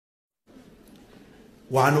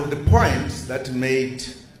One of the points that made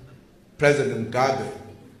President Mugabe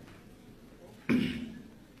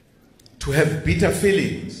to have bitter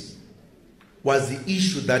feelings was the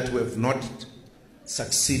issue that we have not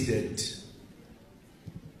succeeded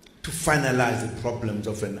to finalize the problems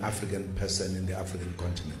of an African person in the African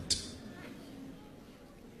continent.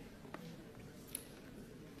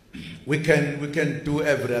 We can do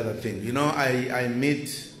every other thing. You know, I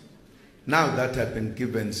meet, now that I've been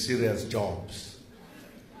given serious jobs,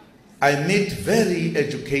 I meet very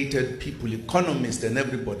educated people, economists and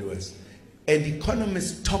everybody else. And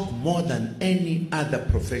economists talk more than any other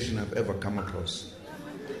profession I've ever come across.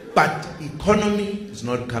 But economy is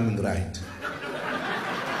not coming right.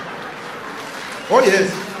 Oh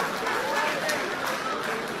yes.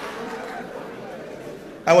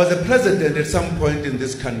 I was a president at some point in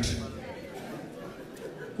this country.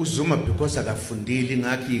 Uzuma because akafundile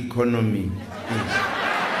ngakho economy.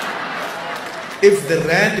 If the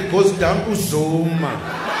rand goes down, uzuma.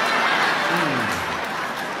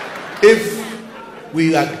 If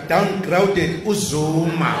we are downgraded,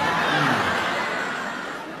 uzuma.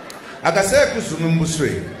 Akaseka uzuma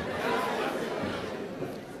mbusweni.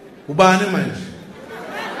 Ubani manje?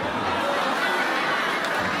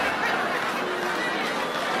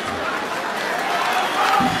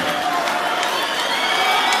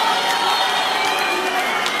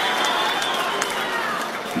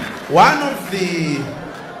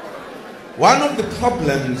 One of the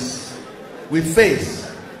problems we face,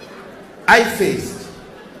 I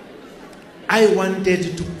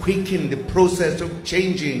wanted to quicken the process of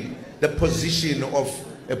changing the position of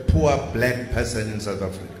a poor black person in South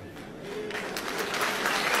Africa.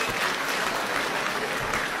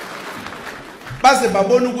 Base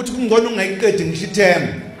babona ukuthi kungcono ungayiqedi ngisho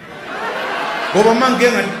ithemba. Ngoba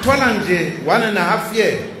manje ngathola nje 1.5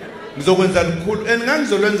 years ngizokwenza lukhulu and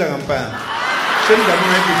ngangizolwenza ngampana. Sengizama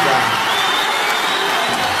ngayibizana.